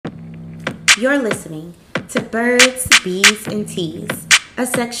You're listening to Birds, Bees, and Teas, a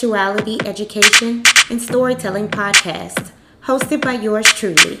sexuality education and storytelling podcast hosted by yours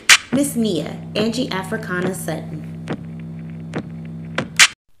truly, Miss Nia, Angie Africana Sutton.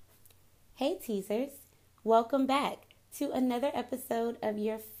 Hey teasers, welcome back to another episode of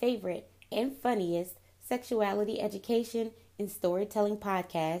your favorite and funniest sexuality education and storytelling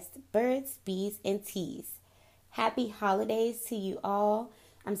podcast, Birds, Bees, and Teas. Happy holidays to you all.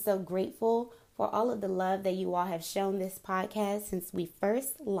 I'm so grateful for all of the love that you all have shown this podcast since we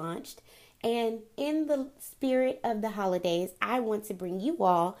first launched. And in the spirit of the holidays, I want to bring you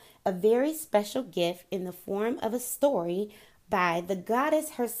all a very special gift in the form of a story by the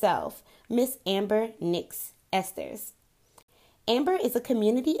goddess herself, Miss Amber Nix Esters. Amber is a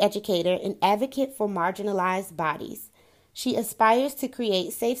community educator and advocate for marginalized bodies. She aspires to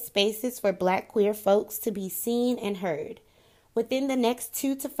create safe spaces for Black queer folks to be seen and heard. Within the next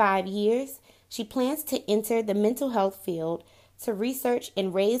 2 to 5 years, she plans to enter the mental health field to research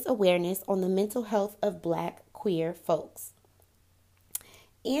and raise awareness on the mental health of Black queer folks.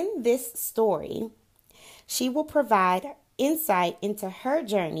 In this story, she will provide insight into her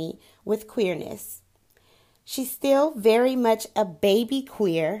journey with queerness. She's still very much a baby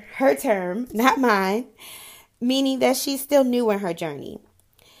queer, her term, not mine, meaning that she's still new in her journey.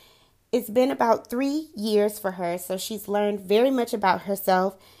 It's been about 3 years for her, so she's learned very much about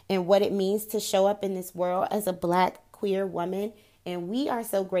herself and what it means to show up in this world as a Black queer woman. And we are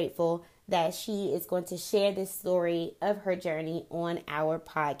so grateful that she is going to share this story of her journey on our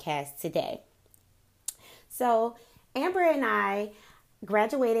podcast today. So Amber and I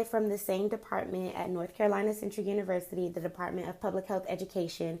graduated from the same department at North Carolina Central University, the Department of Public Health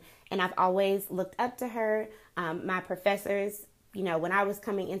Education, and I've always looked up to her. My professors, when I was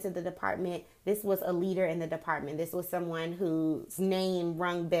coming into the department, this was a leader in the department. This was someone whose name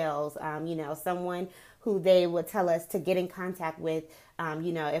rung bells, someone who they would tell us to get in contact with,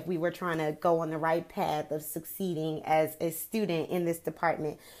 if we were trying to go on the right path of succeeding as a student in this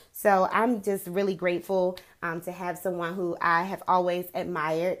department. So I'm just really grateful to have someone who I have always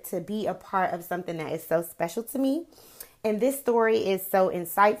admired to be a part of something that is so special to me. And this story is so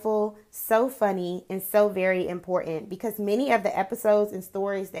insightful, so funny, and so very important because many of the episodes and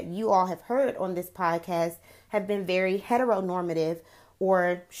stories that you all have heard on this podcast have been very heteronormative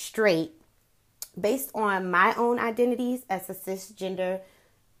or straight, based on my own identities as a cisgender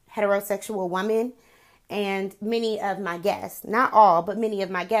heterosexual woman. And many of my guests, not all, but many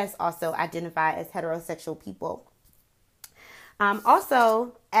of my guests also identify as heterosexual people.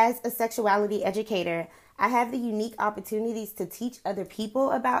 Also, as a sexuality educator, I have the unique opportunities to teach other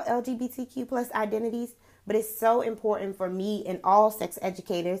people about LGBTQ plus identities, but it's so important for me and all sex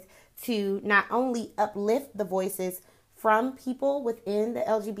educators to not only uplift the voices from people within the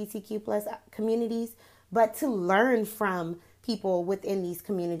LGBTQ plus communities, but to learn from people within these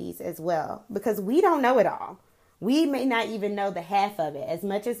communities as well, because we don't know it all. We may not even know the half of it. As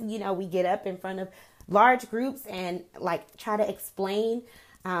much as, we get up in front of large groups and try to explain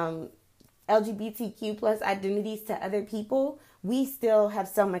LGBTQ plus identities to other people, we still have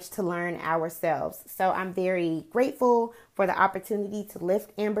so much to learn ourselves. So I'm very grateful for the opportunity to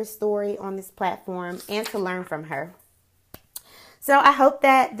lift Amber's story on this platform and to learn from her. So I hope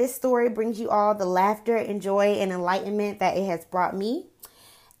that this story brings you all the laughter and joy and enlightenment that it has brought me.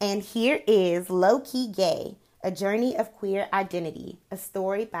 And here is Low Key Gay, A Journey of Queer Identity, a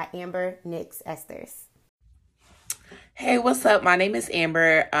story by Amber Nix Esters. Hey, what's up? My name is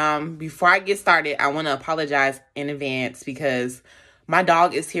Amber. Before I get started, I want to apologize in advance because my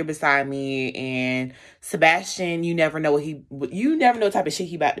dog is here beside me, and Sebastian, you never know what type of shit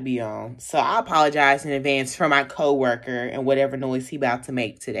he about to be on. So I apologize in advance for my coworker and whatever noise he about to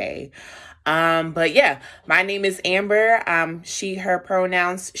make today. But yeah, my name is Amber. She, her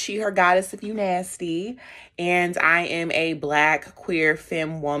pronouns, she, her goddess if you nasty. And I am a Black queer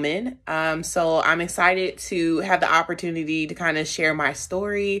femme woman. So I'm excited to have the opportunity to kind of share my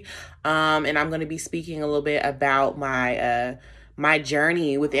story. And I'm going to be speaking a little bit about my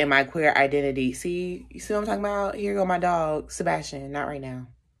journey within my queer identity. You see what I'm talking about? Here go my dog, Sebastian. Not right now.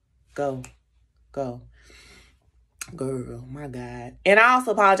 Go. Girl, my God. And I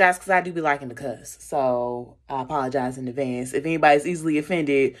also apologize because I do be liking to cuss. So I apologize in advance. If anybody's easily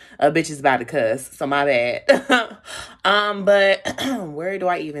offended, a bitch is about to cuss. So my bad. But where do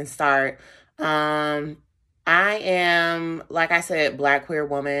I even start? I am, like I said, Black queer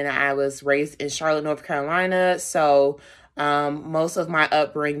woman. I was raised in Charlotte, North Carolina. So most of my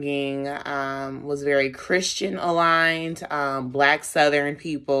upbringing was very Christian aligned, Black Southern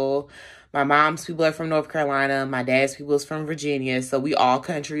people. My mom's people are from North Carolina. My dad's people is from Virginia. So we all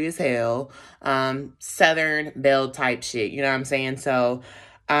country as hell. Southern belle type shit. You know what I'm saying? So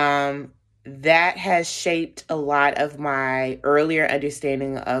that has shaped a lot of my earlier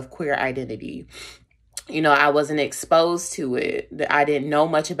understanding of queer identity. I wasn't exposed to it. I didn't know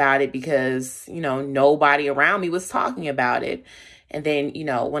much about it because, nobody around me was talking about it. And then,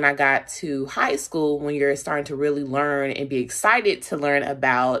 when I got to high school, when you're starting to really learn and be excited to learn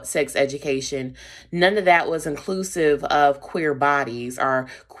about sex education, none of that was inclusive of queer bodies or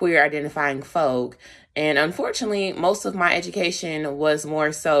queer identifying folk. And unfortunately, most of my education was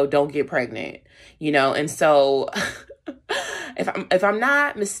more so don't get pregnant, and so if I'm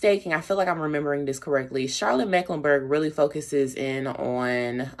not mistaken, I feel like I'm remembering this correctly. Charlotte Mecklenburg really focuses in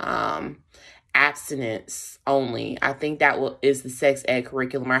on abstinence only. I think that is the sex ed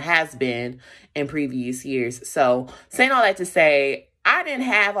curriculum, or has been in previous years. So saying all that to say, I didn't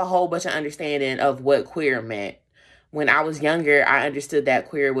have a whole bunch of understanding of what queer meant. When I was younger, I understood that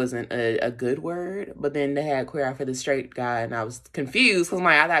queer wasn't a good word, but then they had queer out for the straight guy, and I was confused because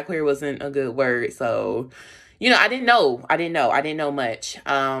I thought queer wasn't a good word. So, I didn't know much.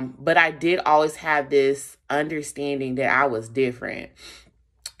 But I did always have this understanding that I was different.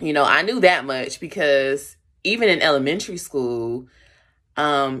 I knew that much because even in elementary school,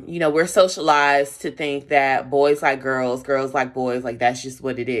 we're socialized to think that boys like girls, girls like boys, like that's just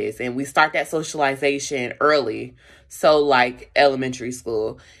what it is. And we start that socialization early. So like elementary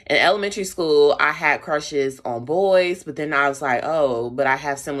school. In elementary school, I had crushes on boys, but then I was like, oh, but I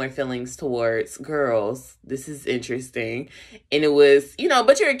have similar feelings towards girls. This is interesting. And it was,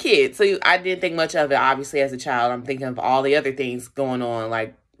 but you're a kid. So I didn't think much of it. Obviously, as a child, I'm thinking of all the other things going on,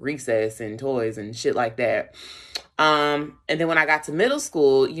 like recess and toys and shit like that. And then when I got to middle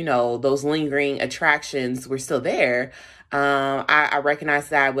school, those lingering attractions were still there. I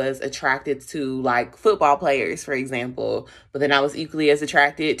recognized that I was attracted to like football players, for example, but then I was equally as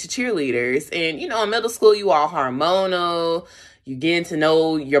attracted to cheerleaders. And, in middle school, you all hormonal, you getting to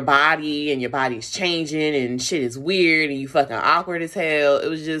know your body and your body's changing and shit is weird and you fucking awkward as hell. It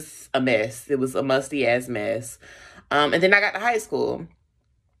was just a mess. It was a musty ass mess. And then I got to high school.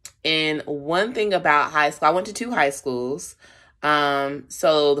 And one thing about high school, I went to 2 high schools.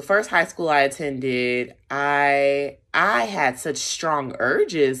 So the first high school I attended, I had such strong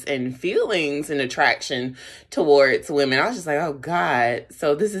urges and feelings and attraction towards women. I was just like, oh God,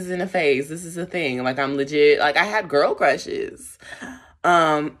 so this isn't a phase. This is a thing. Like I'm legit, like I had girl crushes.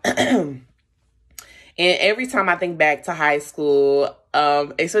 And every time I think back to high school,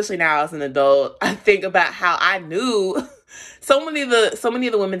 especially now as an adult, I think about how I knew so many of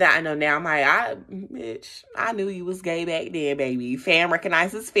the women that I know now. I'm like, bitch, I knew you was gay back then, baby. Fam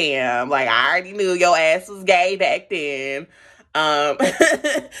recognizes fam. Like I already knew your ass was gay back then. So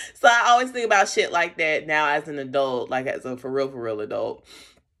I always think about shit like that now as an adult, like as a for real adult.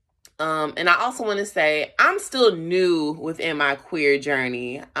 And I also want to say I'm still new within my queer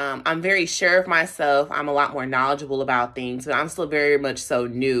journey. I'm very sure of myself. I'm a lot more knowledgeable about things, but I'm still very much so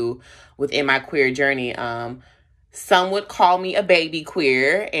new within my queer journey. Some would call me a baby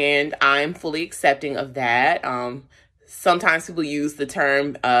queer, and I'm fully accepting of that. Sometimes people use the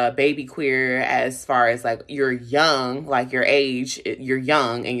term baby queer as far as like you're young, like your age, you're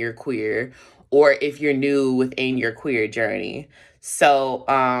young and you're queer, or if you're new within your queer journey. So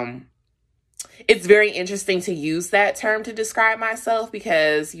it's very interesting to use that term to describe myself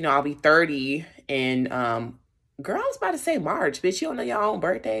because, I'll be 30 in girl, I was about to say March, bitch. You don't know your own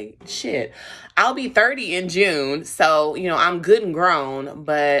birthday? Shit. I'll be 30 in June. So, I'm good and grown,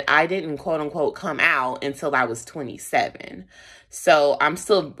 but I didn't quote unquote come out until I was 27. So I'm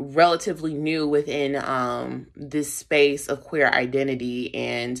still relatively new within this space of queer identity.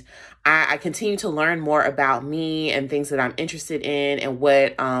 And I continue to learn more about me and things that I'm interested in and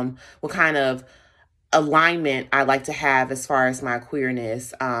what kind of alignment I like to have as far as my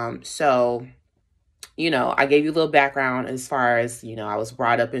queerness. So I gave you a little background as far as, I was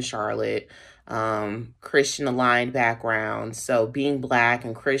brought up in Charlotte, Christian aligned background. So being Black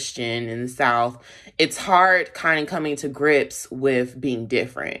and Christian in the South, it's hard kind of coming to grips with being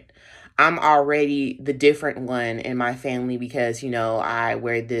different. I'm already the different one in my family because, I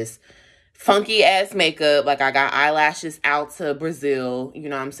wear this funky ass makeup. Like I got eyelashes out to Brazil. You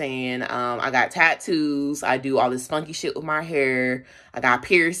know what I'm saying? I got tattoos. I do all this funky shit with my hair. I got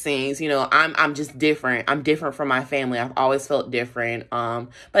piercings. I'm just different. I'm different from my family. I've always felt different. But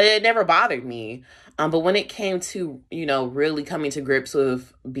it never bothered me. But when it came to, really coming to grips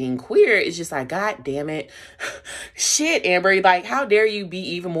with being queer, it's just like, God damn it. Shit, Amber, like, how dare you be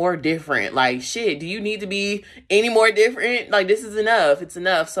even more different? Like, shit, do you need to be any more different? Like, this is enough. It's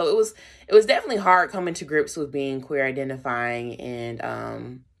enough. So it was definitely hard coming to grips with being queer identifying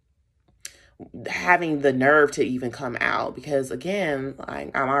and having the nerve to even come out, because again,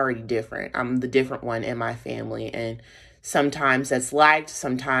 like, I'm already different. I'm the different one in my family, and sometimes that's liked,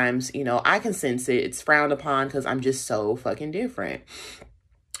 sometimes, I can sense it. It's frowned upon because I'm just so fucking different.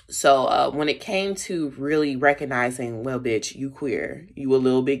 So when it came to really recognizing, well, bitch, you queer, you a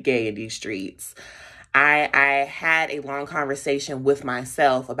little bit gay in these streets, I had a long conversation with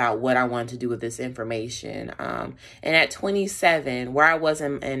myself about what I wanted to do with this information. And at 27, where I was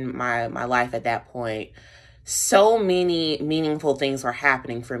in my life at that point, so many meaningful things were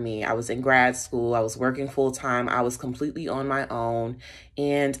happening for me. I was in grad school. I was working full time. I was completely on my own.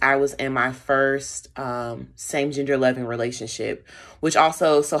 And I was in my first same gender loving relationship, which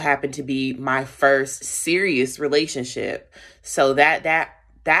also so happened to be my first serious relationship. So that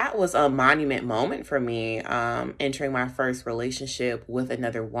was a monument moment for me, entering my first relationship with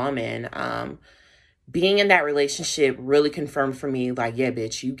another woman. Being in that relationship really confirmed for me, like, yeah,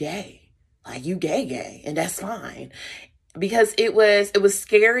 bitch, you gay. Like, you gay, and that's fine. Because it was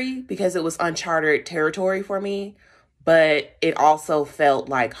scary because it was uncharted territory for me, but it also felt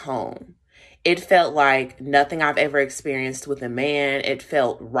like home. It felt like nothing I've ever experienced with a man. It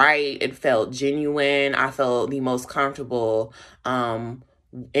felt right. It felt genuine. I felt the most comfortable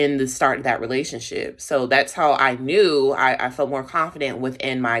in the start of that relationship. So that's how I knew I felt more confident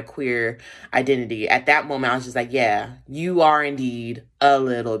within my queer identity. At that moment, I was just like, yeah, you are indeed a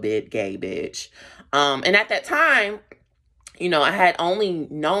little bit gay, bitch. And at that time, I had only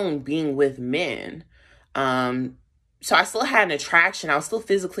known being with men. So I still had an attraction. I was still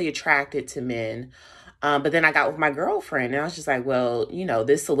physically attracted to men. But then I got with my girlfriend, and I was just like, well,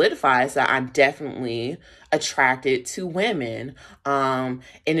 this solidifies that I'm definitely attracted to women. And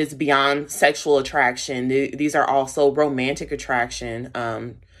it's beyond sexual attraction. These are also romantic attraction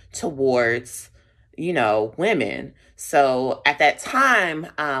towards, women. So at that time,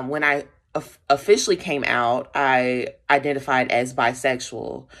 when I officially came out, I identified as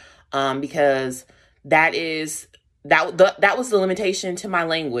bisexual, because that was the limitation to my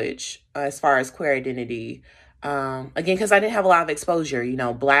language as far as queer identity. Again, because I didn't have a lot of exposure,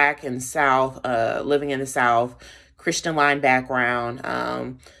 Black and South, living in the South, Christian line background,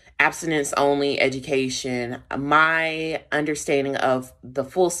 abstinence only education. My understanding of the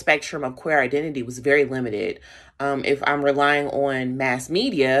full spectrum of queer identity was very limited. If I'm relying on mass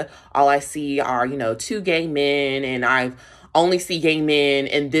media, all I see are, two gay men, and I've only see gay men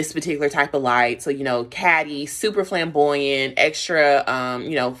in this particular type of light. So, catty, super flamboyant, extra,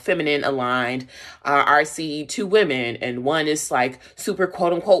 feminine aligned. I see two women, and one is like super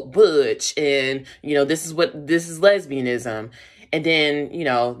quote unquote butch. And, this is lesbianism. And then,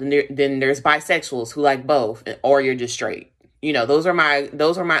 then there's bisexuals who like both, or you're just straight. Those are my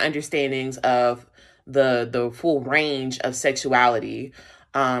understandings of the full range of sexuality.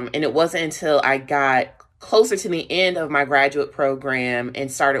 And it wasn't until I got closer to the end of my graduate program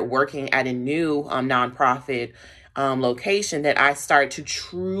and started working at a new nonprofit location that I started to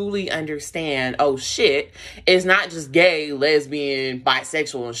truly understand, oh shit, it's not just gay, lesbian,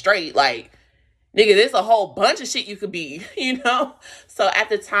 bisexual, and straight. Like, nigga, there's a whole bunch of shit you could be, So at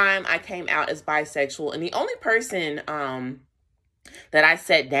the time, I came out as bisexual, and the only person that I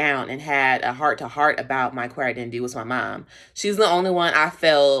sat down and had a heart-to-heart about my queer identity was my mom. She's the only one I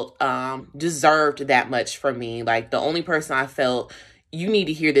felt deserved that much from me. Like, the only person I felt, you need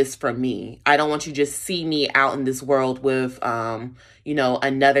to hear this from me. I don't want you to just see me out in this world with,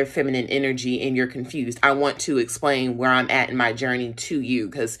 another feminine energy and you're confused. I want to explain where I'm at in my journey to you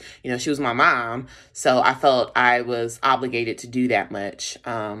because, she was my mom. So I felt I was obligated to do that much.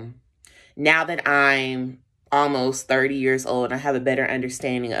 Now that I'm almost 30 years old, I have a better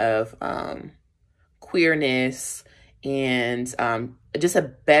understanding of queerness and just a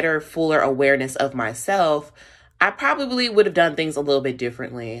better, fuller awareness of myself. I probably would have done things a little bit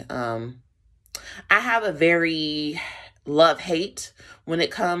differently. I have a very love-hate when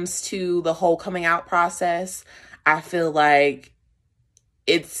it comes to the whole coming out process. I feel like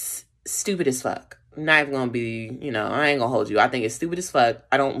it's stupid as fuck. I'm not even gonna be, I ain't gonna hold you. I think it's stupid as fuck.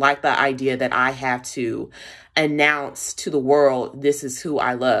 I don't like the idea that I have to announce to the world, this is who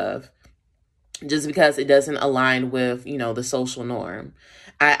I love, just because it doesn't align with, the social norm.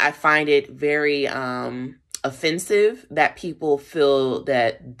 I find it very offensive that people feel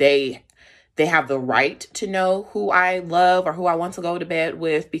that they they have the right to know who I love or who I want to go to bed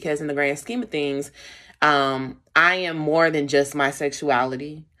with, because in the grand scheme of things, I am more than just my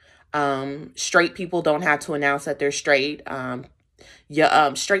sexuality. Straight people don't have to announce that they're straight.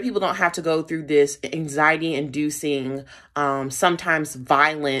 Straight people don't have to go through this anxiety-inducing, sometimes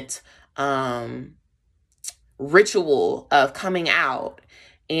violent ritual of coming out.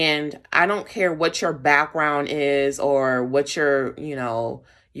 And I don't care what your background is or what your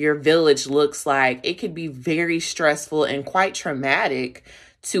village looks like. It could be very stressful and quite traumatic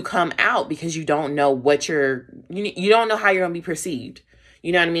to come out, because you don't know you don't know how you're going to be perceived.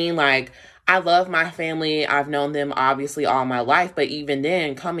 You know what I mean? Like, I love my family. I've known them obviously all my life, but even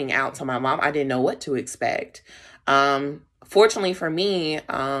then, coming out to my mom, I didn't know what to expect. Fortunately for me,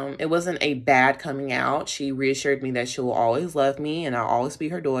 it wasn't a bad coming out. She reassured me that she will always love me and I'll always be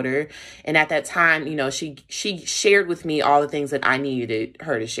her daughter. And at that time, she shared with me all the things that I needed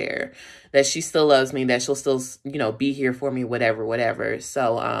her to share, that she still loves me, that she'll still, be here for me, whatever.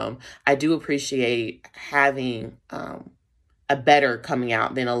 So, I do appreciate having, a better coming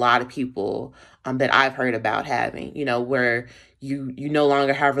out than a lot of people, that I've heard about having, where you no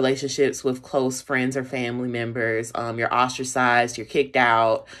longer have relationships with close friends or family members. You're ostracized, you're kicked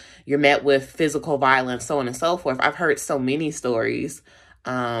out, you're met with physical violence, so on and so forth. I've heard so many stories.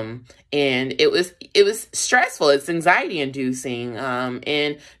 And it was stressful. It's anxiety inducing.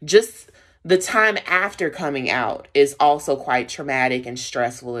 And just the time after coming out is also quite traumatic and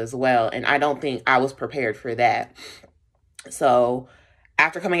stressful as well. And I don't think I was prepared for that. So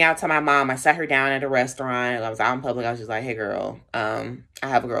after coming out to my mom, I sat her down at a restaurant. I was out in public. I was just like, hey, girl, I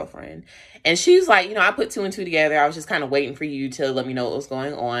have a girlfriend. And she was like, I put two and two together. I was just kind of waiting for you to let me know what was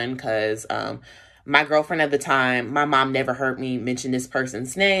going on, because my girlfriend at the time, my mom never heard me mention this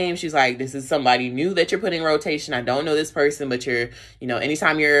person's name. She's like, this is somebody new that you're putting in rotation. I don't know this person, but you're,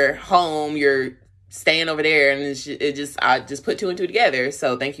 anytime you're home, you're staying over there. And I just put two and two together.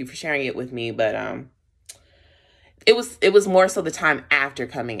 So thank you for sharing it with me. But it was more so the time after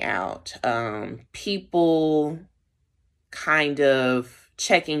coming out. People kind of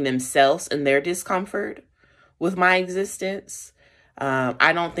checking themselves and their discomfort with my existence.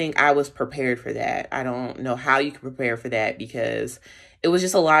 I don't think I was prepared for that. I don't know how you can prepare for that, because it was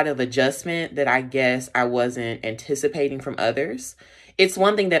just a lot of adjustment that I guess I wasn't anticipating from others. It's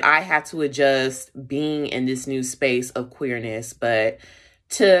one thing that I had to adjust being in this new space of queerness, but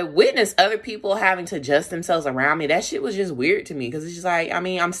to witness other people having to adjust themselves around me, that shit was just weird to me, because it's just like,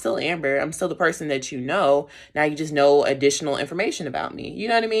 I'm still Amber. I'm still the person that you know. Now you just know additional information about me. You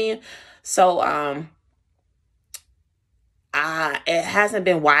know what I mean? So, it hasn't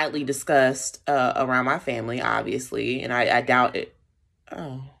been widely discussed around my family, obviously, and I doubt it.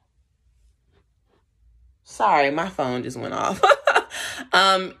 Oh. Sorry, my phone just went off.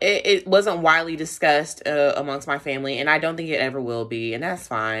 It wasn't widely discussed amongst my family, and I don't think it ever will be, and that's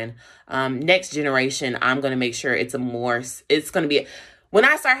fine. Next generation, I'm going to make sure it's going to be, when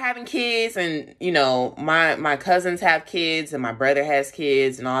I start having kids, and, my cousins have kids and my brother has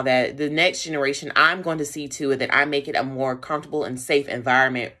kids and all that, the next generation, I'm going to see to it that I make it a more comfortable and safe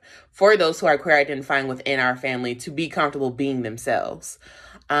environment for those who are queer identifying within our family to be comfortable being themselves.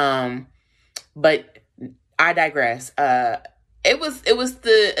 But I digress. It was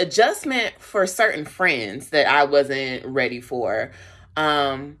the adjustment for certain friends that I wasn't ready for.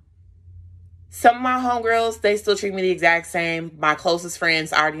 Some of my homegirls, they still treat me the exact same. My closest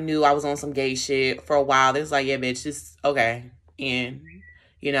friends already knew I was on some gay shit for a while. They was like, yeah, bitch, just okay. And,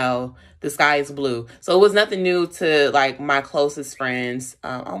 the sky is blue. So it was nothing new to, like, my closest friends.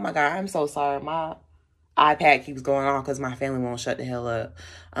 Oh my God, I'm so sorry. My iPad keeps going on because my family won't shut the hell up.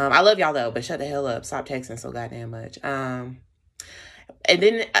 I love y'all though, but shut the hell up. Stop texting so goddamn much. And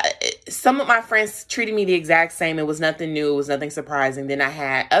then some of my friends treated me the exact same. It was nothing new. It was nothing surprising. Then I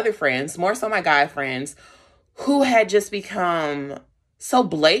had other friends, more so my guy friends, who had just become so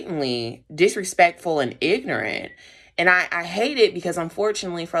blatantly disrespectful and ignorant. And I hate it, because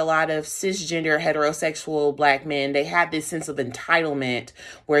unfortunately for a lot of cisgender heterosexual Black men, they have this sense of entitlement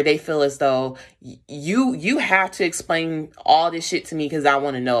where they feel as though you have to explain all this shit to me because I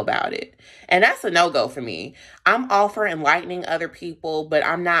want to know about it. And that's a no-go for me. I'm all for enlightening other people, but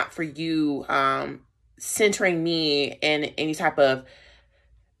I'm not for you centering me in any type of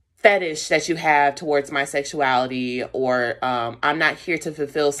fetish that you have towards my sexuality, or I'm not here to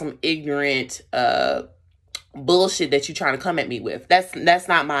fulfill some ignorant bullshit that you're trying to come at me with. That's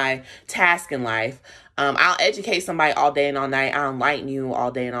not my task in life. I'll educate somebody all day and all night. I'll enlighten you all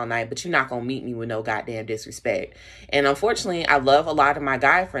day and all night, but you're not going to meet me with no goddamn disrespect. And unfortunately, I love a lot of my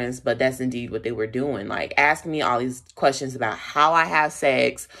guy friends, but that's indeed what they were doing. Like, asking me all these questions about how I have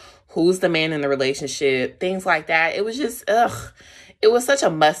sex, who's the man in the relationship, things like that. It was just, it was such a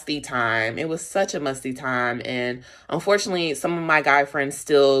musty time. It was such a musty time. And unfortunately, some of my guy friends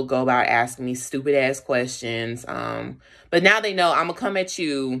still go about asking me stupid ass questions. But now they know I'm going to come at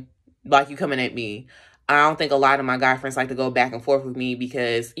you like you coming at me. I don't think a lot of my guy friends like to go back and forth with me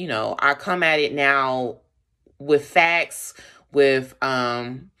because, you know, I come at it now with facts, with,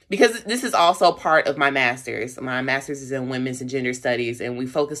 because this is also part of my master's. My master's is in women's and gender studies, and we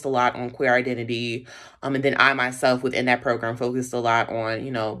focused a lot on queer identity. And then I myself within that program focused a lot on,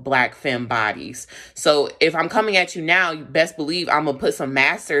 you know, Black femme bodies. So if I'm coming at you now, you best believe I'm going to put some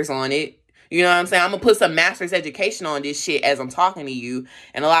masters on it. You know what I'm saying? I'm going to put some master's education on this shit as I'm talking to you.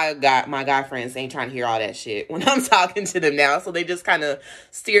 And a lot of my guy friends ain't trying to hear all that shit when I'm talking to them now. So they just kind of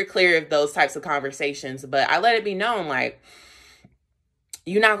steer clear of those types of conversations. But I let it be known, like,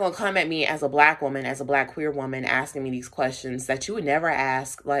 you're not going to come at me as a Black woman, as a Black queer woman, asking me these questions that you would never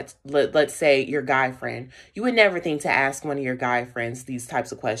ask, let's say, your guy friend. You would never think to ask one of your guy friends these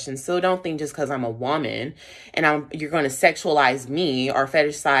types of questions. So don't think just because I'm a woman and you're going to sexualize me or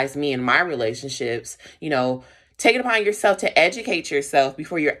fetishize me in my relationships, you know, take it upon yourself to educate yourself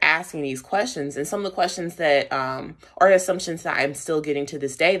before you're asking these questions. And some of the questions that, or assumptions that I'm still getting to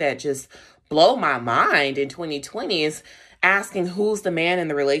this day that just blow my mind in 2020 is asking who's the man in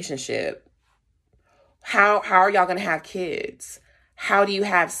the relationship. How are y'all going to have kids? How do you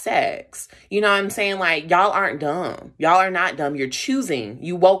have sex? You know what I'm saying? Like, y'all aren't dumb. Y'all are not dumb. You're choosing.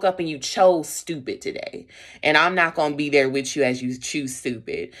 You woke up and you chose stupid today. And I'm not going to be there with you as you choose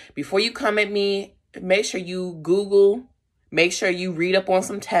stupid. Before you come at me, make sure you Google, make sure you read up on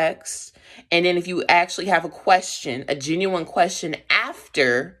some text. And then if you actually have a question, a genuine question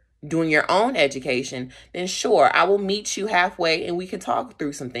after doing your own education, then sure, I will meet you halfway and we can talk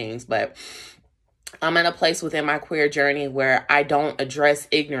through some things. But I'm in a place within my queer journey where I don't address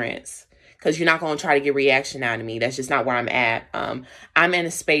ignorance because you're not going to try to get reaction out of me. That's just not where I'm at. I'm in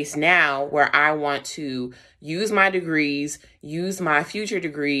a space now where I want to use my degrees, use my future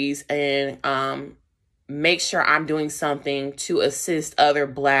degrees, and make sure I'm doing something to assist other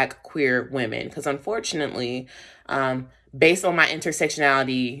Black queer women. Because unfortunately, based on my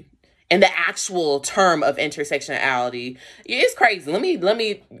intersectionality and the actual term of intersectionality, it's crazy. Let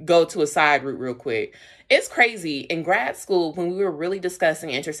me go to a side route real quick. It's crazy. In grad school, when we were really discussing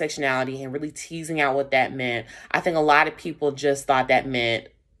intersectionality and really teasing out what that meant, I think a lot of people just thought that meant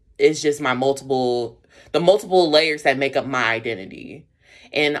it's just the multiple layers that make up my identity.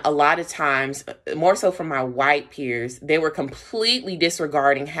 And a lot of times, more so from my white peers, they were completely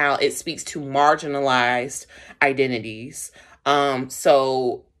disregarding how it speaks to marginalized identities.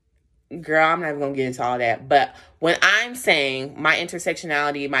 So girl, I'm not even going to get into all that. But when I'm saying my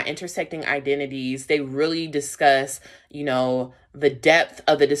intersectionality, my intersecting identities, they really discuss, you know, the depth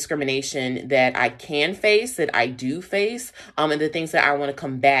of the discrimination that I can face, that I do face, and the things that I want to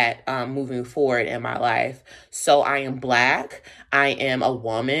combat moving forward in my life. So I am Black, I am a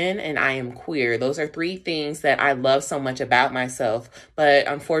woman, and I am queer. Those are three things that I love so much about myself. But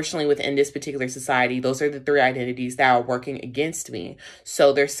unfortunately, within this particular society, those are the three identities that are working against me.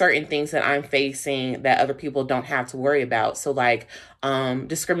 So there's certain things that I'm facing that other people don't have to worry about. So like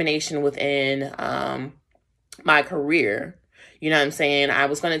discrimination within my career. You know what I'm saying? I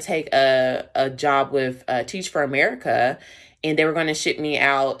was going to take a job with Teach for America, and they were going to ship me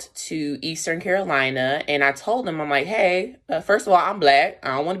out to Eastern Carolina. And I told them, I'm like, hey, first of all, I'm Black.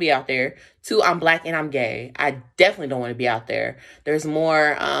 I don't want to be out there. Two, I'm Black and I'm gay. I definitely don't want to be out there. There's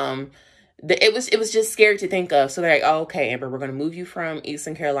more, it was just scary to think of. So they're like, oh, okay, Amber, we're going to move you from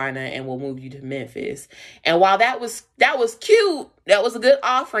Eastern Carolina and we'll move you to Memphis. And while that was cute, that was a good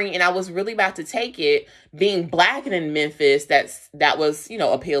offering, and I was really about to take it, being Black and in Memphis, that was, you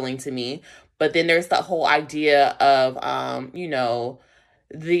know, appealing to me. But then there's the whole idea of, you know,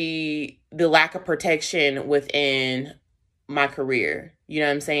 the lack of protection within my career. You know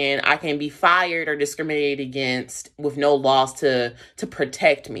what I'm saying? I can be fired or discriminated against with no laws to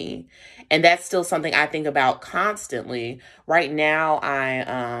protect me. And that's still something I think about constantly. Right now,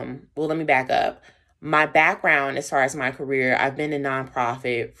 well, let me back up. My background as far as my career, I've been in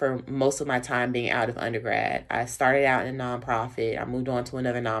nonprofit for most of my time being out of undergrad. I started out in a nonprofit. I moved on to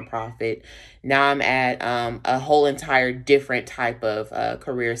another nonprofit. Now I'm at a whole entire different type of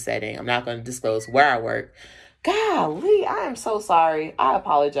career setting. I'm not going to disclose where I work. Golly, I am so sorry. I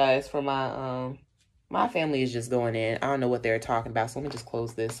apologize for my family is just going in. I don't know what they're talking about, so let me just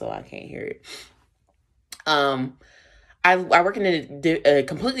close this so I can't hear it. I work in a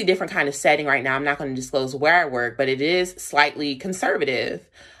completely different kind of setting right now. I'm not going to disclose where I work, but it is slightly conservative.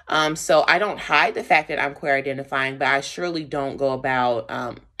 So I don't hide the fact that I'm queer identifying, but I surely don't go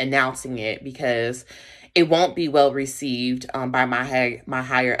about announcing it, because it won't be well received by my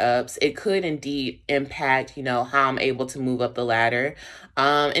higher ups. It could indeed impact, how I'm able to move up the ladder.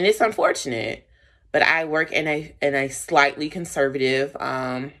 And it's unfortunate, but I work in a slightly conservative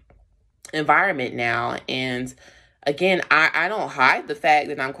environment now. And again, I don't hide the fact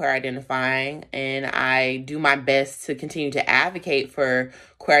that I'm queer identifying, and I do my best to continue to advocate for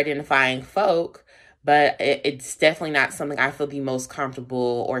queer identifying folk, but it's definitely not something I feel the most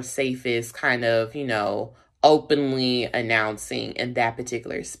comfortable or safest kind of, openly announcing in that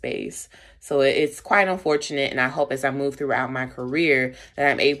particular space. So it's quite unfortunate, and I hope as I move throughout my career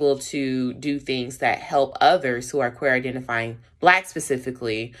that I'm able to do things that help others who are queer identifying, Black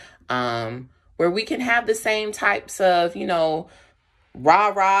specifically, where we can have the same types of,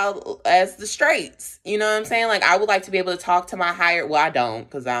 rah-rah as the straights. You know what I'm saying? Like, I would like to be able to talk to my higher, well, I don't,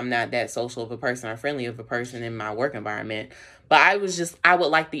 because I'm not that social of a person or friendly of a person in my work environment. But I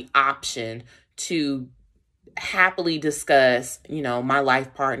would like the option to happily discuss, my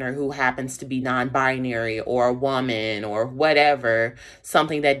life partner who happens to be non-binary or a woman or whatever,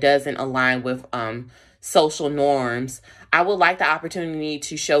 something that doesn't align with social norms. I would like the opportunity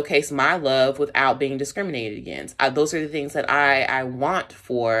to showcase my love without being discriminated against. Those are the things that I want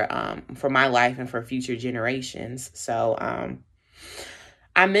for my life and for future generations. So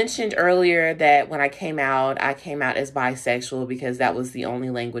I mentioned earlier that when I came out as bisexual because that was the only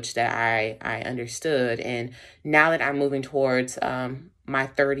language that I understood. And now that I'm moving towards my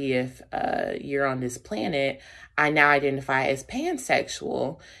 30th year on this planet, I now identify as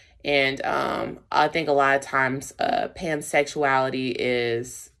pansexual. And I think a lot of times pansexuality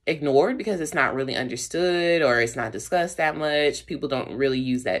is ignored because it's not really understood or it's not discussed that much. People don't really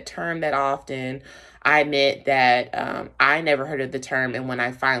use that term that often. I admit that I never heard of the term, and when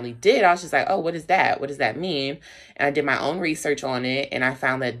I finally did, I was just like, oh, what is that? What does that mean? And I did my own research on it, and I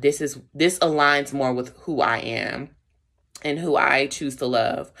found that this aligns more with who I am and who I choose to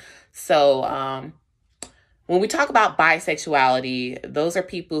love. So when we talk about bisexuality, those are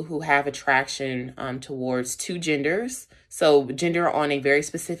people who have attraction towards two genders. So gender on a very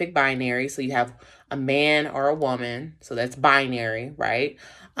specific binary. So you have a man or a woman. So that's binary, right?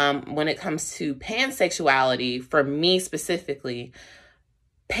 When it comes to pansexuality, for me specifically,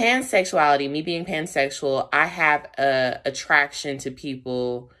 me being pansexual, I have a attraction to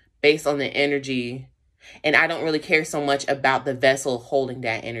people based on the energy. And I don't really care so much about the vessel holding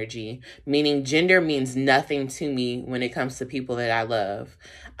that energy, meaning gender means nothing to me when it comes to people that I love.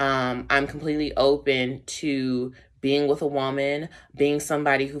 I'm completely open to being with a woman, being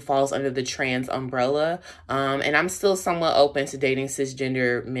somebody who falls under the trans umbrella. And I'm still somewhat open to dating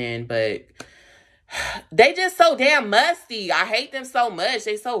cisgender men, but they just so damn musty. I hate them so much.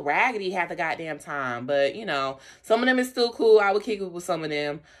 They so raggedy half the goddamn time. But, some of them is still cool. I would kick it with some of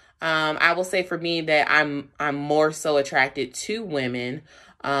them. I will say for me that I'm more so attracted to women.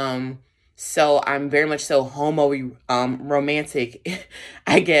 So I'm very much so romantic,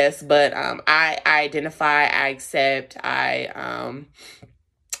 I guess. But I identify, I accept, I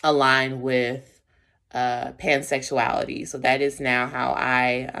align with pansexuality. So that is now how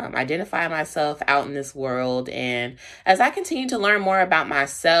I identify myself out in this world. And as I continue to learn more about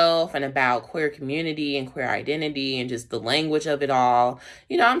myself and about queer community and queer identity and just the language of it all,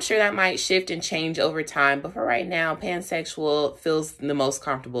 I'm sure that might shift and change over time. But for right now, pansexual feels the most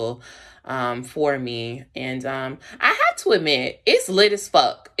comfortable for me. And I have to admit, it's lit as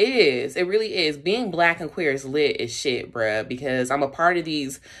fuck. It is. It really is. Being Black and queer is lit as shit, bruh, because I'm a part of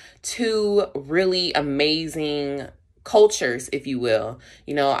these two really amazing cultures, if you will.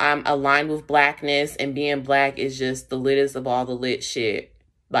 I'm aligned with Blackness, and being Black is just the littest of all the lit shit.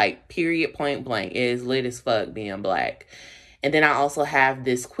 Like, period, point blank. It is lit as fuck being Black. And then I also have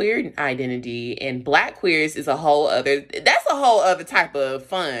this queer identity, and Black queers is that's a whole other type of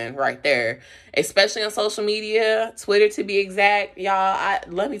fun right there, especially on social media, Twitter to be exact. Y'all,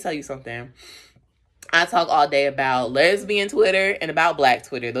 let me tell you something. I talk all day about lesbian Twitter and about Black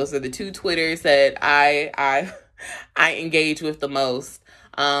Twitter. Those are the two Twitters that I engage with the most.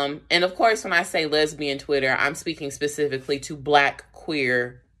 And of course, when I say lesbian Twitter, I'm speaking specifically to Black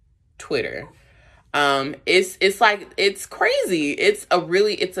queer Twitter. It's crazy.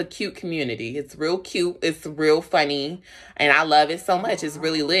 It's a cute community. It's real cute. It's real funny. And I love it so much. It's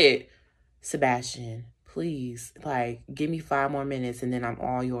really lit. Sebastian, please, give me 5 more minutes and then I'm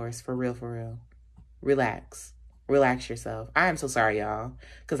all yours. For real, for real. Relax yourself. I am so sorry, y'all,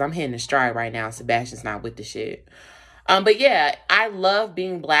 because I'm hitting a stride right now. Sebastian's not with the shit. But yeah, I love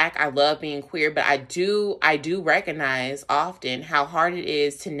being Black. I love being queer, but I do recognize often how hard it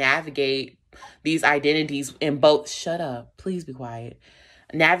is to navigate these identities in both. Shut up. Please be quiet.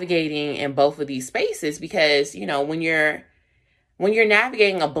 navigating in both of these spaces, because, you know, when you're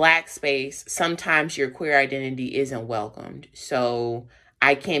navigating a Black space, sometimes your queer identity isn't welcomed. So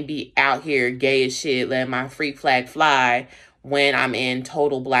I can't be out here gay as shit, letting my freak flag fly when I'm in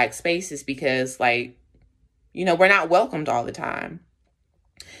total Black spaces, because, like, you know, we're not welcomed all the time.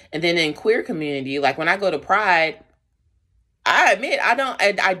 And then in queer community, like when I go to Pride, I admit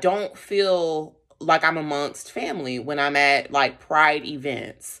I don't feel like I'm amongst family when I'm at like Pride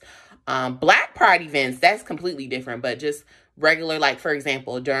events. Black Pride events, that's completely different, but just regular, like, for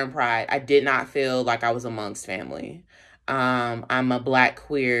example, during Pride, I did not feel like I was amongst family. I'm a Black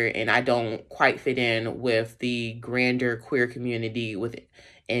queer, and I don't quite fit in with the grander queer community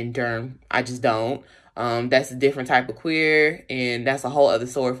in Durham. I just don't. That's a different type of queer, and that's a whole other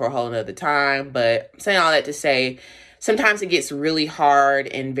story for a whole other time. But I'm saying all that to say, sometimes it gets really hard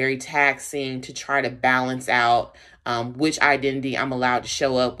and very taxing to try to balance out which identity I'm allowed to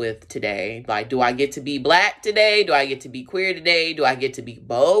show up with today. Like, do I get to be Black today? Do I get to be queer today? Do I get to be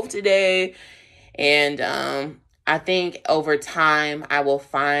both today? And I think over time, I will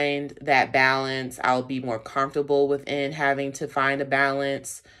find that balance. I'll be more comfortable within having to find a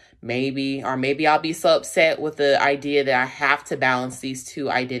balance. Maybe I'll be so upset with the idea that I have to balance these two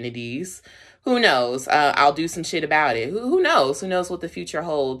identities. Who knows? I'll do some shit about it. Who knows? Who knows what the future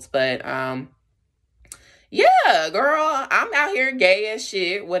holds? But yeah, girl, I'm out here gay as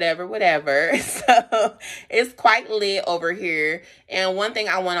shit, whatever. So it's quite lit over here. And one thing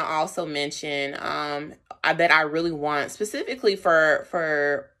I want to also mention that I really want specifically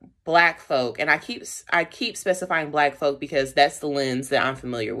for Black folk, and I keep specifying Black folk because that's the lens that I'm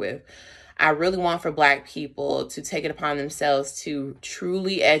familiar with. I really want for Black people to take it upon themselves to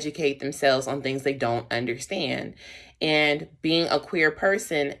truly educate themselves on things they don't understand. And being a queer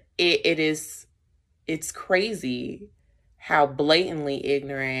person, it's crazy how blatantly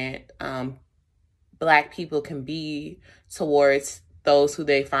ignorant Black people can be towards those who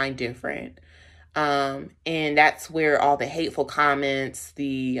they find different. And that's where all the hateful comments,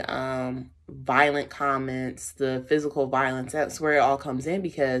 the violent comments, the physical violence, that's where it all comes in,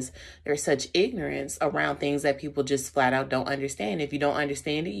 because there's such ignorance around things that people just flat out don't understand. If you don't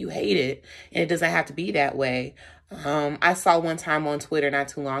understand it, you hate it. And it doesn't have to be that way. I saw one time on Twitter not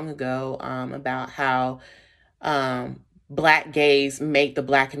too long ago about how Black gays make the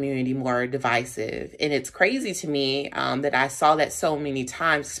Black community more divisive. And it's crazy to me that I saw that so many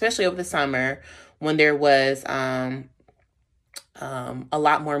times, especially over the summer when there was a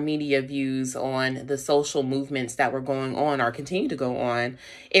lot more media views on the social movements that were going on or continue to go on.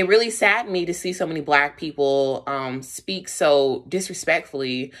 It really saddened me to see so many Black people speak so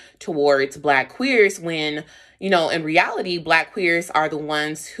disrespectfully towards Black queers when, you know, in reality, Black queers are the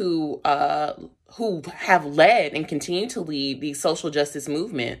ones who have led and continue to lead these social justice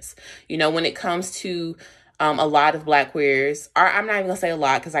movements. You know, when it comes to a lot of Black queers, or I'm not even gonna say a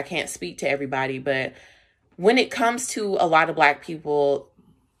lot because I can't speak to everybody, but when it comes to a lot of Black people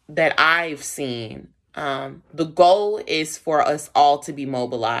that I've seen, the goal is for us all to be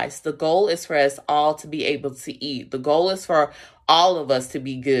mobilized. The goal is for us all to be able to eat. The goal is for all of us to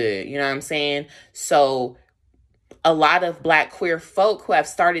be good. You know what I'm saying? So a lot of Black queer folk who have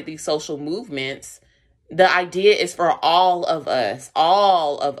started these social movements, the idea is for all of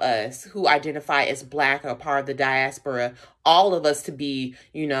us who identify as Black or part of the diaspora, all of us to be,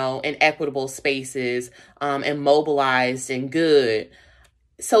 you know, in equitable spaces and mobilized and good.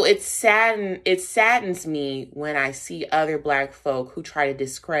 So it saddens me when I see other Black folk who try to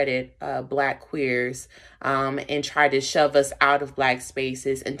discredit Black queers and try to shove us out of Black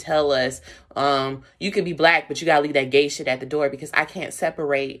spaces and tell us you can be Black, but you gotta leave that gay shit at the door, because I can't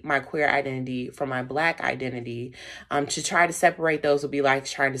separate my queer identity from my Black identity. To try to separate those would be like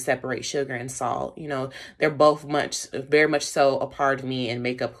trying to separate sugar and salt. You know, they're both very much so a part of me and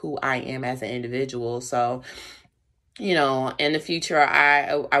make up who I am as an individual. So, you know, in the future,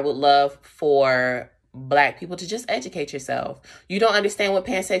 I would love for Black people to just educate yourself. You don't understand what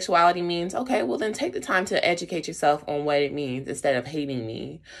pansexuality means? Okay, well then take the time to educate yourself on what it means instead of hating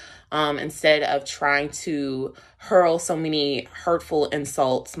me. Instead of trying to hurl so many hurtful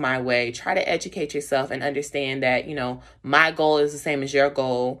insults my way, try to educate yourself and understand that, you know, my goal is the same as your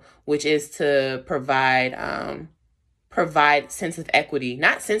goal, which is to provide sense of equity,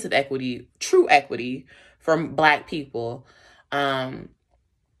 not sense of equity, true equity for Black people.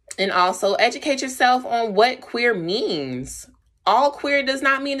 And also educate yourself on what queer means. All queer does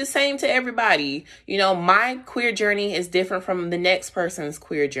not mean the same to everybody. You know, my queer journey is different from the next person's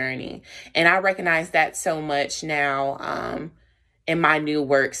queer journey. And I recognize that so much now. in my new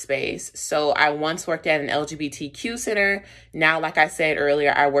workspace. So I once worked at an LGBTQ center. Now, like I said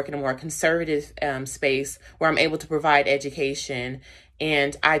earlier, I work in a more conservative space where I'm able to provide education.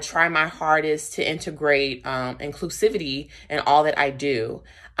 And I try my hardest to integrate inclusivity in all that I do.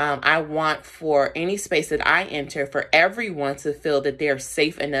 I want for any space that I enter, for everyone to feel that they're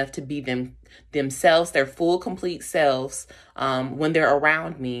safe enough to be themselves, their full, complete selves when they're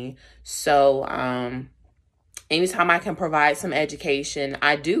around me. So anytime I can provide some education,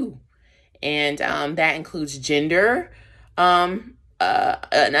 I do. And that includes gender, an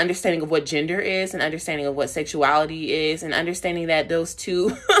understanding of what gender is, an understanding of what sexuality is, and understanding that those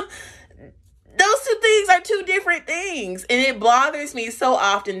two things are two different things. And it bothers me so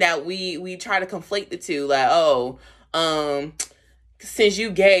often that we try to conflate the two. Like, since you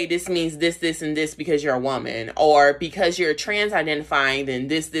gay, this means this, and this because you're a woman. Or because you're trans identifying, then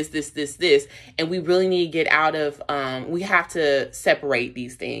this. And we really need to get out of, we have to separate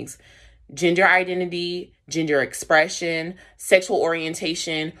these things. Gender identity, gender expression, sexual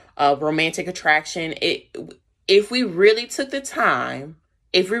orientation, romantic attraction. If we really took the time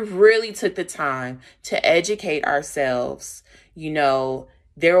to educate ourselves,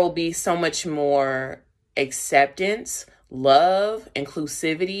 there will be so much more acceptance, love,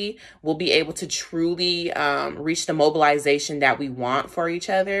 inclusivity. We'll be able to truly reach the mobilization that we want for each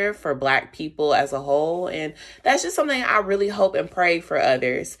other, for Black people as a whole. And that's just something I really hope and pray for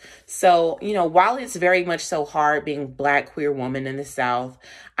others. So, while it's very much so hard being Black queer woman in the South,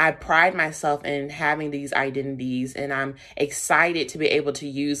 I pride myself in having these identities, and I'm excited to be able to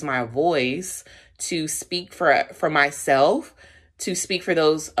use my voice to speak for myself, to speak for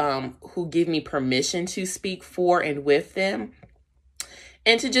those who give me permission to speak for and with them,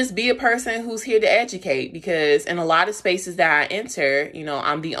 and to just be a person who's here to educate. Because in a lot of spaces that I enter,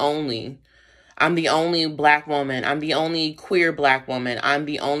 I'm the only Black woman. I'm the only queer Black woman. I'm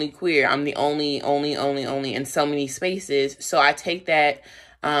the only queer. I'm the only in so many spaces. So I take that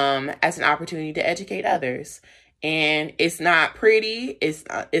as an opportunity to educate others. And it's not pretty.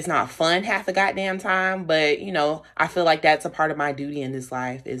 It's not fun half the goddamn time. But, I feel like that's a part of my duty in this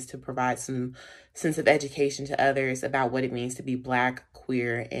life, is to provide some sense of education to others about what it means to be Black,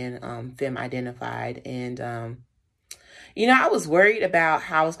 queer, and femme identified. And, I was worried about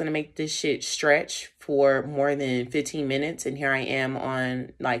how I was going to make this shit stretch for more than 15 minutes. And here I am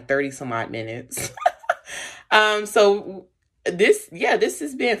on like 30 some odd minutes. So this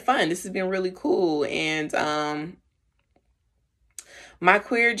has been fun. This has been really cool. And my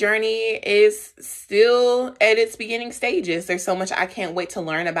queer journey is still at its beginning stages. There's so much I can't wait to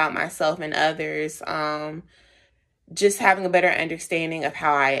learn about myself and others. Just having a better understanding of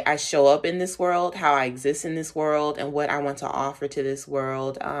how I show up in this world, how I exist in this world, and what I want to offer to this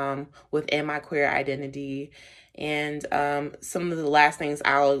world within my queer identity. And some of the last things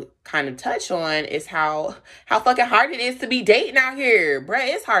I'll kind of touch on is how fucking hard it is to be dating out here.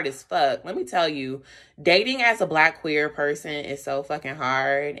 Bruh, it's hard as fuck. Let me tell you, dating as a Black queer person is so fucking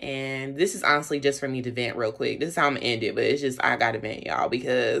hard. And this is honestly just for me to vent real quick. This is how I'm gonna end it, but it's just, I gotta vent, y'all,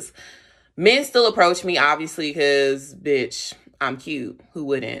 because men still approach me, obviously, because, bitch, I'm cute. Who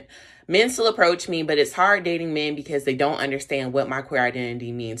wouldn't? Men still approach me, but it's hard dating men because they don't understand what my queer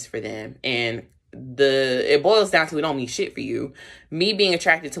identity means for them. And it boils down to, it don't mean shit for you. Me being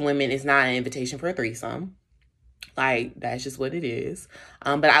attracted to women is not an invitation for a threesome. Like, that's just what it is.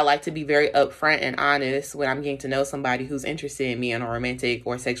 But I like to be very upfront and honest when I'm getting to know somebody who's interested in me on a romantic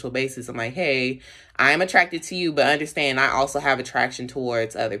or sexual basis. I'm like, hey, I am attracted to you, but understand I also have attraction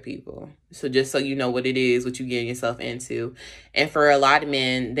towards other people. So just so you know what it is, what you getting yourself into. And for a lot of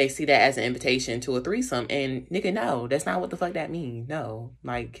men, they see that as an invitation to a threesome. And nigga, no, that's not what the fuck that means. No,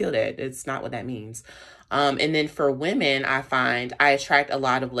 like, kill that. That's not what that means. And then for women, I find I attract a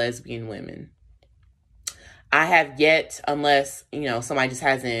lot of lesbian women. I have yet, unless, somebody just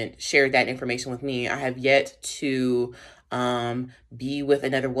hasn't shared that information with me, I have yet to be with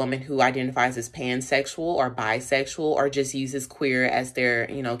another woman who identifies as pansexual or bisexual or just uses queer as their,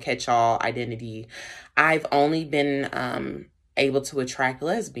 catch-all identity. I've only been able to attract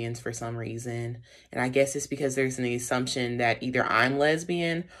lesbians for some reason. And I guess it's because there's an assumption that either I'm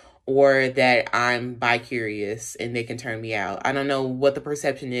lesbian or that I'm bi-curious and they can turn me out. I don't know what the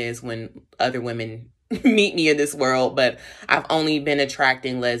perception is when other women meet me in this world, but I've only been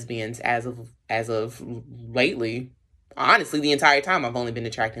attracting lesbians as of lately. Honestly, the entire time I've only been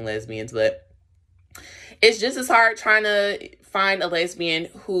attracting lesbians, but it's just as hard trying to find a lesbian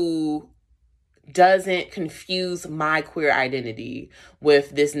who doesn't confuse my queer identity with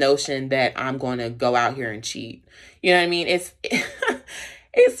this notion that I'm going to go out here and cheat. You know what I mean?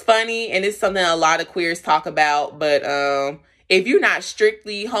 It's funny, and it's something a lot of queers talk about, but if you're not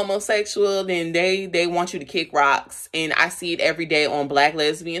strictly homosexual, then they want you to kick rocks. And I see it every day on Black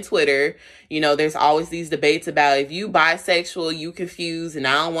lesbian Twitter. You know, there's always these debates about if you bisexual, you confused, and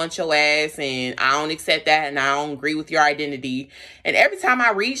I don't want your ass, and I don't accept that, and I don't agree with your identity. And every time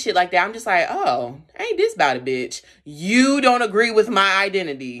I read shit like that, I'm just like, oh, ain't this about a bitch? You don't agree with my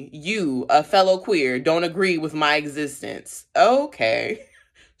identity. You, a fellow queer, don't agree with my existence. Okay.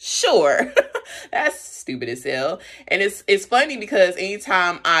 Sure. That's stupid as hell. And it's funny because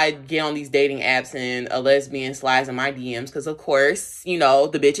anytime I get on these dating apps and a lesbian slides in my DMs, because of course, you know,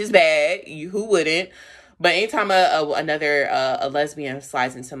 the bitch is bad. Who wouldn't? But anytime a lesbian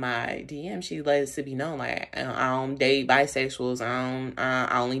slides into my DM, she lets it be known, like, I don't date bisexuals.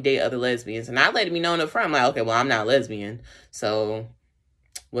 I only date other lesbians. And I let it be known up front. I'm like, okay, well, I'm not lesbian. So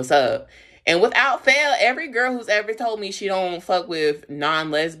what's up? And without fail, every girl who's ever told me she don't fuck with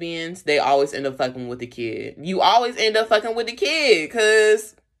non-lesbians, they always end up fucking with the kid. You always end up fucking with the kid,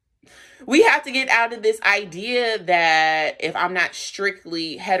 because we have to get out of this idea that if I'm not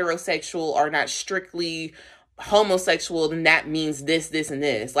strictly heterosexual or not strictly homosexual, then that means this, and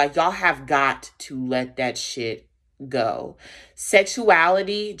this. Like, y'all have got to let that shit go.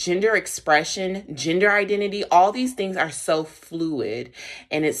 Sexuality, gender expression, gender identity, all these things are so fluid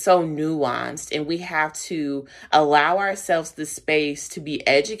and it's so nuanced, and we have to allow ourselves the space to be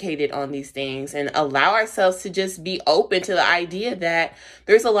educated on these things and allow ourselves to just be open to the idea that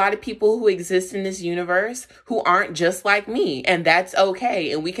there's a lot of people who exist in this universe who aren't just like me, and that's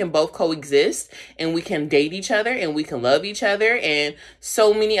okay. And we can both coexist, and we can date each other, and we can love each other, and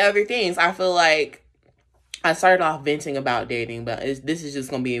so many other things. I feel like I started off venting about dating, but this is just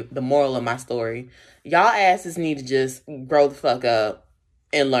going to be the moral of my story. Y'all asses need to just grow the fuck up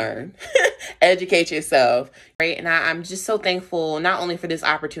and learn. Educate yourself. Right? And I'm just so thankful, not only for this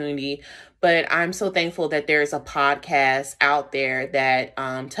opportunity, but I'm so thankful that there's a podcast out there that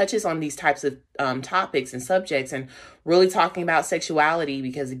touches on these types of topics and subjects and really talking about sexuality.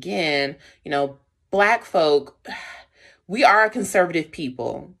 Because again, you know, Black folk, we are a conservative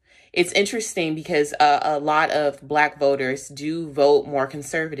people. It's interesting because a lot of Black voters do vote more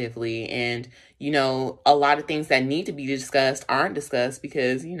conservatively, and, you know, a lot of things that need to be discussed aren't discussed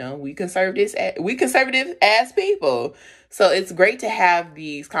because, you know, we conservative ass people. So it's great to have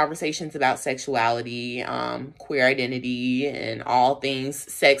these conversations about sexuality, queer identity, and all things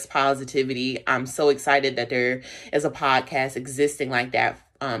sex positivity. I'm so excited that there is a podcast existing like that,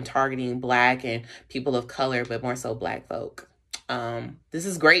 targeting Black and people of color, but more so Black folk. This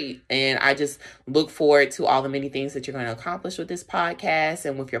is great. And I just look forward to all the many things that you're going to accomplish with this podcast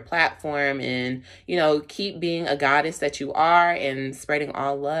and with your platform, and, you know, keep being a goddess that you are and spreading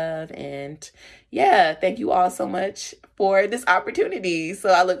all love. And yeah, thank you all so much for this opportunity. So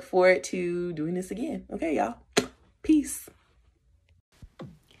I look forward to doing this again. Okay, y'all. Peace.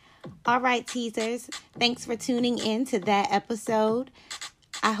 All right, teasers. Thanks for tuning in to that episode.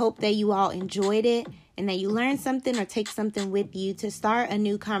 I hope that you all enjoyed it and that you learned something or take something with you to start a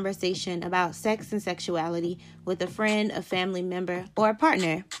new conversation about sex and sexuality with a friend, a family member, or a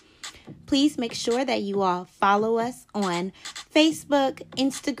partner. Please make sure that you all follow us on Facebook,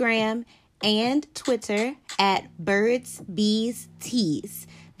 Instagram, and Twitter at Birds Bees Teas.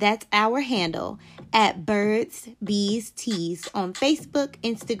 That's our handle, at Birds Bees Teas on Facebook,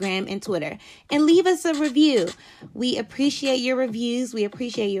 Instagram, and Twitter. And leave us a review. We appreciate your reviews. We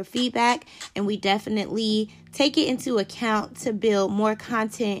appreciate your feedback. And we definitely take it into account to build more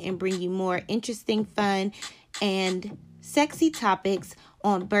content and bring you more interesting, fun, and sexy topics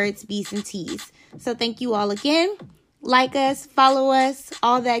on Birds, Bees, and Teas. So thank you all again. Like us, follow us,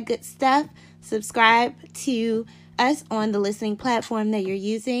 all that good stuff. Subscribe to us on the listening platform that you're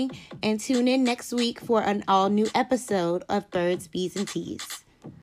using, and tune in next week for an all new episode of Birds, Bees, and Teas.